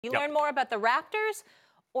You learn more about the Raptors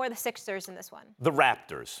or the Sixers in this one? The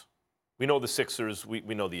Raptors. We know the Sixers. We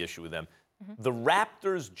know the issue with them. The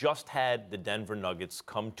Raptors just had the Denver Nuggets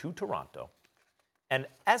come to Toronto. And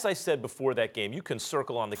as I said before that game, you can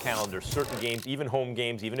circle on the calendar certain games, even home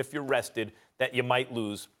games, even if you're rested, that you might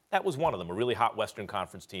lose. That was one of them, a really hot Western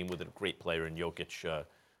Conference team with a great player in Jokic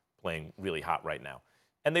playing really hot right now.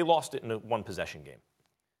 And they lost it in a one-possession game.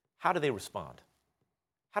 How do they respond?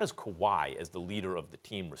 How does Kawhi, as the leader of the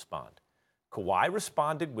team, respond? Kawhi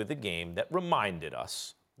responded with a game that reminded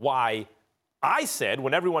us why I said,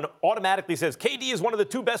 when everyone automatically says, KD is one of the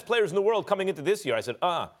 2 best players in the world coming into this year, I said,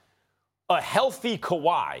 a healthy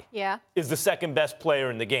Kawhi is the 2nd best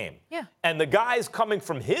player in the game. Yeah. And the guys coming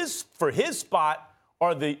from for his spot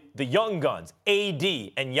are the young guns, AD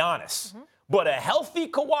and Giannis. But a healthy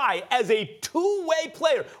Kawhi as a two-way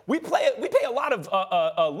player, we pay a lot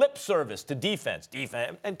of lip service to defense,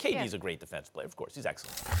 and KD's a great defense player, of course, he's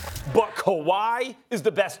excellent. But Kawhi is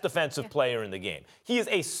the best defensive player in the game. He is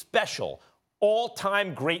a special,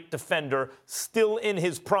 all-time great defender, still in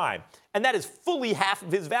his prime, and that is fully half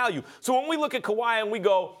of his value. So when we look at Kawhi and we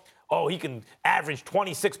go, oh, he can average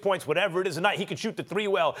 26 points, whatever it is a night. He can shoot the three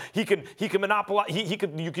well. He can monopolize. You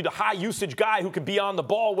could a high usage guy who can be on the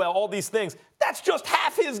ball well. All these things. That's just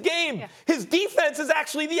half his game. Yeah. His defense is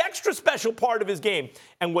actually the extra special part of his game.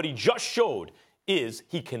 And what he just showed is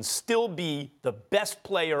he can still be the best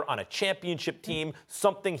player on a championship team,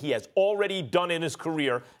 something he has already done in his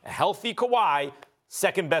career. A healthy Kawhi,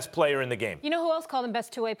 2nd best player in the game. You know who else called him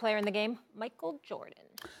best two-way player in the game? Michael Jordan.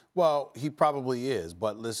 Well, he probably is,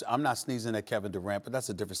 but listen, I'm not sneezing at Kevin Durant, but that's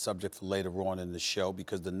a different subject for later on in the show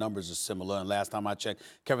because the numbers are similar. And last time I checked,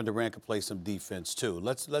 Kevin Durant could play some defense too.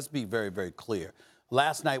 Let's be very, very clear.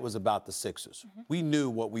 Last night was about the Sixers. We knew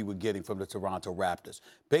what we were getting from the Toronto Raptors.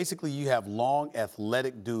 Basically, you have long,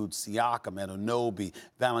 athletic dudes, Siakam and Anunoby.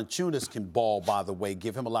 Valanciunas can ball, by the way.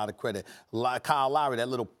 Give him a lot of credit. Kyle Lowry, that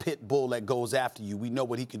little pit bull that goes after you. We know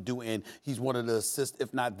what he can do, and he's one of the assist,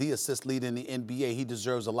 if not the assist leader in the NBA. He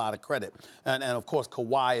deserves a lot of credit. And of course,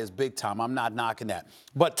 Kawhi is big time. I'm not knocking that.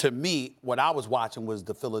 But to me, what I was watching was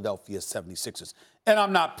the Philadelphia 76ers, and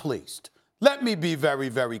I'm not pleased. Let me be very,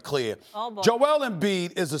 very clear. Oh, boy. Joel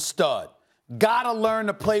Embiid is a stud. Gotta learn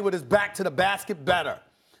to play with his back to the basket better.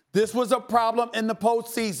 This was a problem in the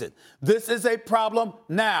postseason. This is a problem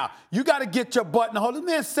now. You got to get your butt in the hole. This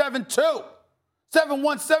man's 7'2",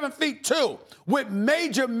 7'1", 7'2", with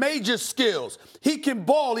major, major skills. He can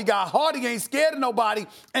ball. He got heart. He ain't scared of nobody,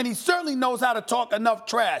 and he certainly knows how to talk enough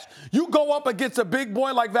trash. You go up against a big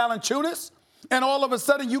boy like Valanciunas, and all of a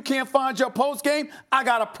sudden you can't find your post game, I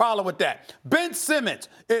got a problem with that. Ben Simmons,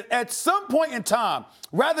 at some point in time,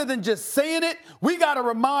 rather than just saying it, we got to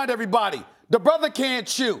remind everybody, the brother can't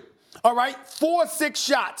shoot. All right, 4-6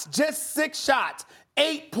 shots, just 6 shots,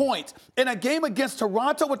 8 points. In a game against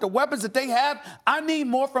Toronto with the weapons that they have, I need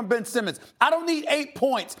more from Ben Simmons. I don't need 8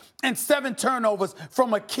 points and 7 turnovers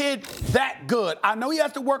from a kid that good. I know he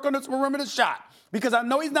has to work on his perimeter shot, because I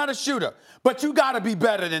know he's not a shooter, but you got to be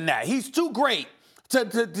better than that. He's too great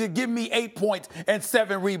to give me 8 points and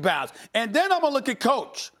 7 rebounds. And then I'm going to look at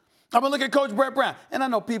Coach. I'm going to look at Coach Brett Brown. And I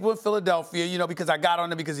know people in Philadelphia, you know, because I got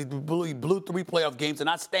on him because he blew 3 playoff games, and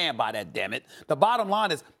I stand by that, damn it. The bottom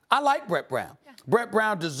line is I like Brett Brown. Yeah. Brett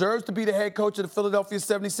Brown deserves to be the head coach of the Philadelphia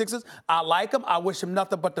 76ers. I like him. I wish him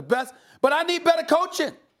nothing but the best. But I need better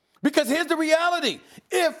coaching, because here's the reality.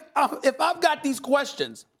 If I've got these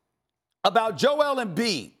questions about Joel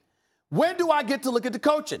Embiid, when do I get to look at the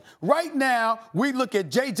coaching? Right now, we look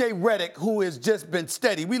at J.J. Redick, who has just been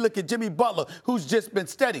steady. We look at Jimmy Butler, who's just been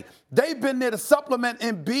steady. They've been there to supplement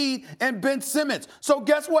Embiid and Ben Simmons. So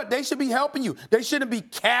guess what? They should be helping you. They shouldn't be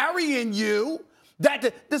carrying you.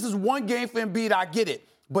 This is one game for Embiid, I get it.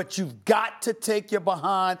 But you've got to take your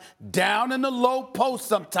behind down in the low post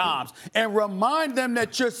sometimes and remind them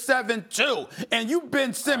that you're 7'2". And you,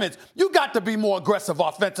 Ben Simmons, you got to be more aggressive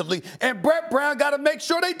offensively. And Brett Brown got to make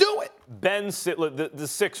sure they do it. The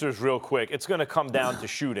Sixers, real quick, it's going to come down to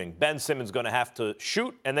shooting. Ben Simmons is going to have to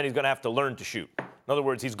shoot, and then he's going to have to learn to shoot. In other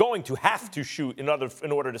words, he's going to have to shoot in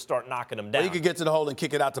order to start knocking them down. Well, he could get to the hole and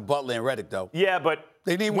kick it out to Butler and Redick, though. Yeah, but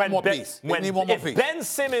they need one more piece. If Ben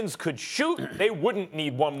Simmons could shoot, they wouldn't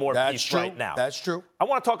need one more piece right now. That's true. I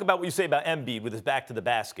want to talk about what you say about Embiid with his back to the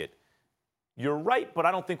basket. You're right, but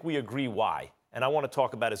I don't think we agree why. And I want to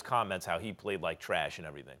talk about his comments, how he played like trash and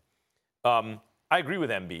everything. I agree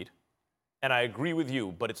with Embiid, and I agree with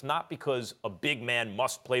you, but it's not because a big man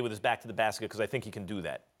must play with his back to the basket, because I think he can do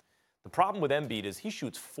that. The problem with Embiid is he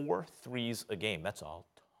shoots 4 threes a game. That's a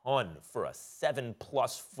ton for a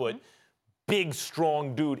 7+ foot big,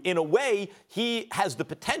 strong dude. In a way, he has the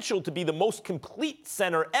potential to be the most complete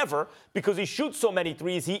center ever because he shoots so many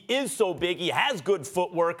threes. He is so big. He has good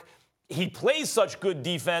footwork. He plays such good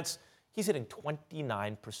defense. He's hitting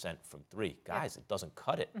 29% from three. Guys, it doesn't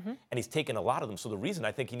cut it. And he's taking a lot of them. So the reason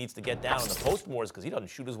I think he needs to get down in the post more is because he doesn't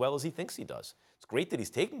shoot as well as he thinks he does. It's great that he's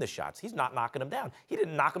taking the shots. He's not knocking them down. He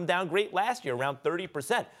didn't knock them down great last year, around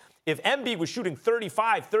 30%. If Embiid was shooting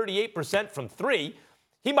 35, 38% from three,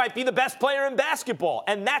 he might be the best player in basketball.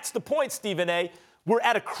 And that's the point, Stephen A. We're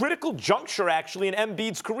at a critical juncture, actually, in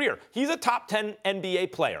Embiid's career. He's a top 10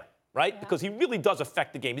 NBA player, right? Because he really does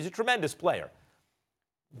affect the game. He's a tremendous player.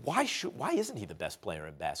 Why isn't he the best player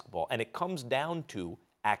in basketball? And it comes down to,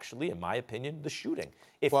 actually, in my opinion, the shooting.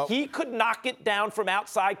 If he could knock it down from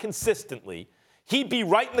outside consistently, he'd be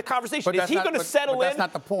right in the conversation. Is he going to settle in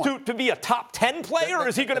to be a top 10 player, or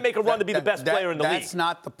is he going to make a run to be the best player in the league? That's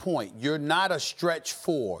not the point. You're not a stretch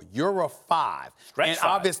four. You're a five. Stretch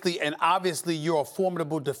five. Obviously, you're a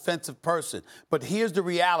formidable defensive person. But here's the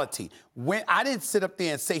reality. When I didn't sit up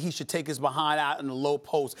there and say he should take his behind out in the low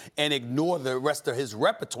post and ignore the rest of his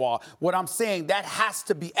repertoire. What I'm saying, that has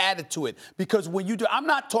to be added to it. Because when you do, I'm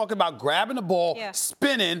not talking about grabbing the ball,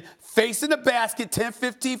 spinning, facing the basket 10,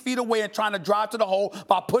 15 feet away and trying to drive to the hole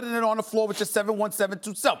by putting it on the floor with your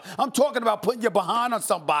 7-1-7-2 self. I'm talking about putting your behind on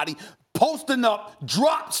somebody, posting up,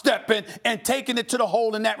 drop stepping, and taking it to the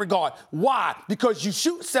hole in that regard. Why? Because you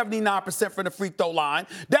shoot 79% from the free throw line.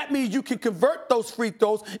 That means you can convert those free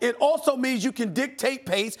throws. It also means you can dictate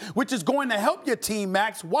pace, which is going to help your team,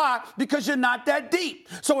 Max. Why? Because you're not that deep.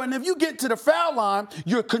 So, and if you get to the foul line,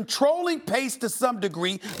 you're controlling pace to some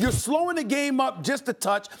degree. You're slowing the game up just a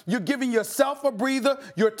touch. You're giving yourself a breather,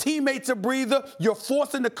 your teammates a breather. You're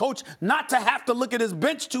forcing the coach not to have to look at his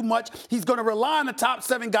bench too much. He's going to rely on the top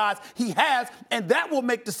 7 guys he has, and that will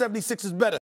make the 76ers better.